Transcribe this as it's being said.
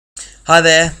Hi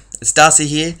there, it's Darcy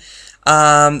here.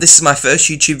 This is my first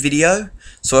YouTube video,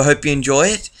 so I hope you enjoy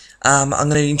it. I'm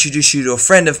going to introduce you to a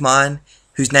friend of mine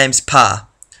whose name's Pa.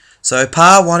 So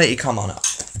Pa, why don't you come on up?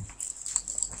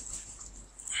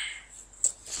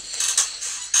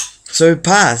 So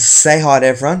Pa, say hi to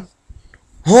everyone.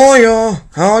 Hiya,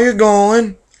 how you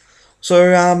going?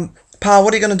 So Pa,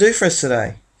 what are you going to do for us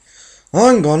today?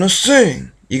 I'm gonna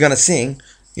sing. You're going to sing?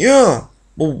 Yeah.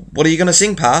 Well, what are you going to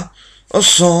sing, Pa? A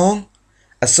song.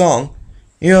 A song?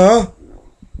 Yeah.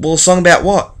 Well, a song about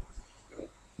what?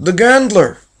 The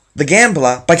Gambler. The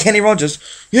Gambler by Kenny Rogers.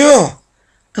 Yeah.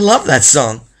 I love that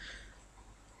song.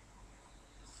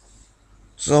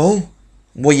 So?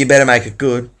 Well, you better make it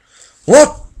good.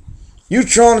 What? You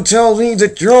trying to tell me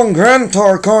that your own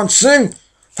grandpa can't sing?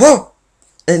 Huh?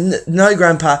 No,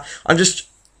 Grandpa.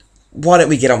 Why don't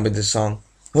we get on with the song?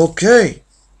 Okay.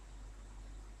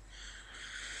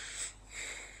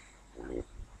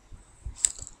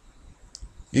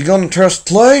 You gonna press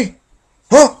play?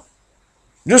 Huh?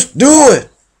 Just do it.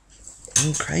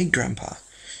 Okay, Grandpa.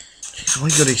 Jeez, why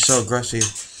you gotta be so aggressive?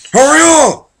 Hurry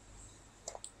up!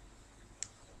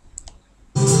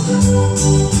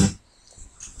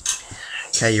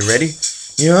 Okay, you ready?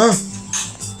 Yeah.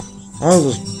 I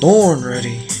was born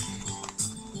ready.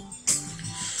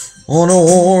 On a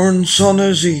warm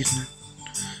summer's evening,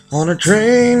 on a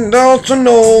train down to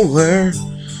nowhere,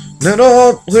 met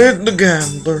up with the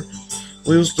gambler.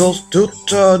 We was those two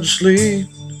tired to sleep,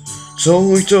 so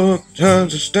we took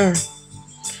turns to stare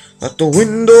at the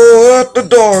window at the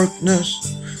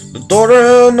darkness. The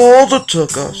daughter also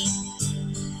took us.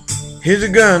 He's a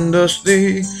grand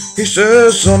dusty. He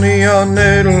says, "Sonny, I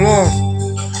need a lot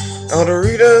out of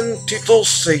reading people's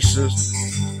faces,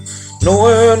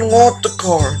 knowing what the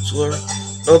cards were,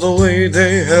 know the way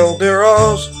they held their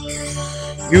eyes.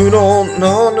 You don't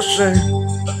understand.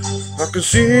 I can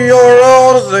see you're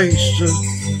out of aces.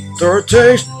 Through a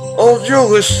taste of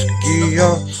your whiskey,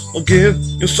 I'll give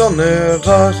you some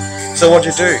advice." So what'd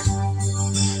you do?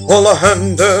 Well, I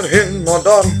handed him my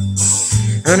dollar,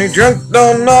 and he drank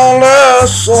down my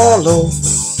last swallow.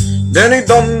 Then he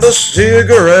donned a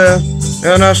cigarette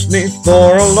and asked me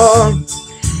for a lot.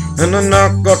 And then I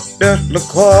got deathly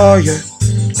quiet,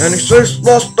 and he says,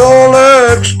 "Lost all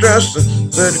that stress,"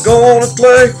 and said, "Gonna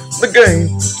play the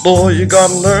game. Boy, you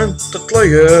gotta learn to play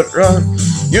it right.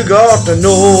 You got to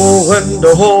know when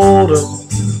to hold 'em,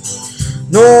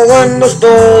 know when to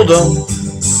fold 'em,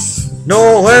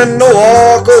 know when to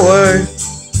walk away,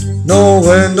 know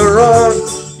when to run.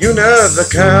 You never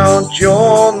count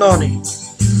your money.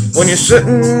 When you're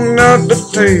sitting at the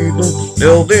table,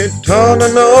 there'll be time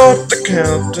enough to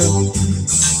count it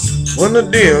when the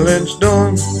dealing's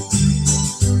done."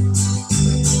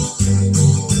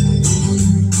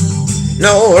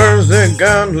 Now where's the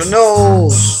gambler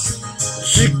knows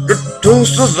secret to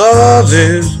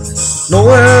society,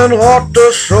 knowing what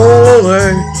to throw away,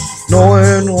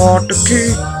 knowing what to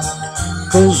keep.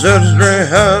 'Cause every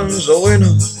hand's a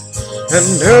winner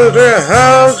and every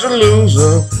hand's a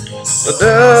loser. The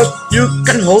best you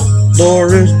can hope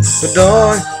for is to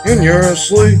die in your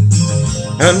sleep.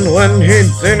 And when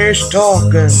he'd finished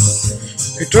talking,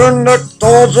 he turned back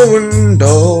towards the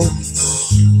window,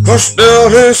 crushed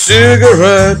out his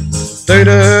cigarette,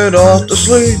 faded off to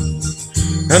sleep.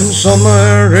 And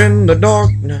somewhere in the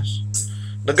darkness,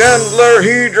 the gambler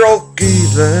he drove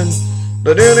even,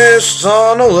 but in his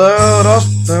son let us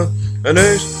down an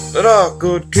ace that I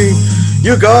could keep.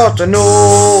 You got to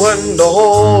know when to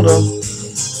hold 'em,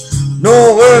 know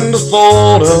when to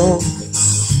fold 'em,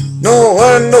 know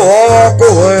when to walk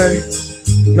away,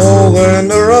 know when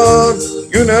to run.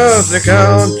 You never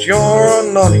count your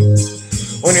money.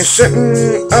 When you're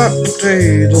sitting at the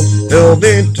table, there'll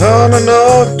be time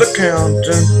enough to count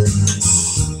 'em.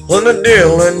 When the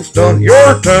dealing's done,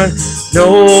 your turn.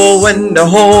 Know when to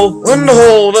hold, When to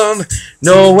hold 'em,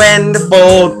 know when to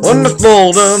fold, when to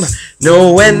fold 'em,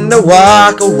 know when to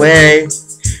walk away,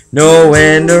 know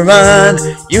when to run.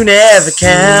 You never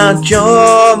count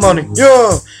your money.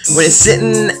 yeah. When you're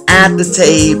sitting at the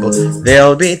table,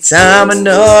 there'll be time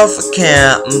enough for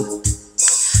counting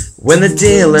when the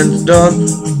dealing's done.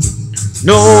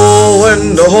 Know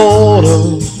when to hold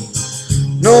 'em,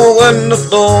 know when to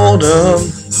fold 'em,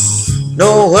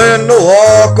 know when to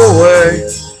walk away,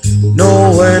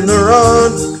 know when to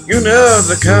run. You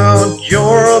never count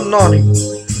your money.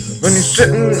 When you're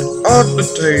sitting at the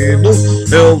table,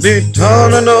 there'll be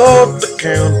time enough to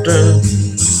count it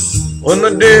when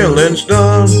the dealing's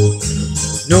done.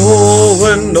 Know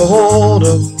when to hold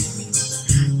 'em,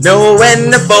 Know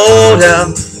when to fold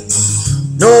 'em,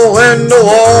 know when to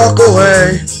walk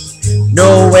away,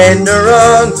 know when to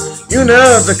run. You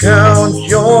never count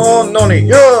your money,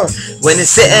 yeah. When you're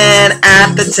sitting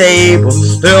at the table,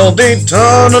 They'll be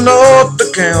turning up the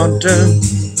counting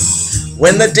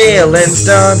when the dealing's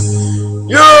done.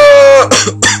 yeah.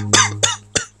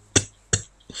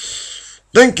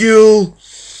 Thank you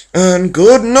and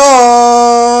good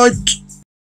night.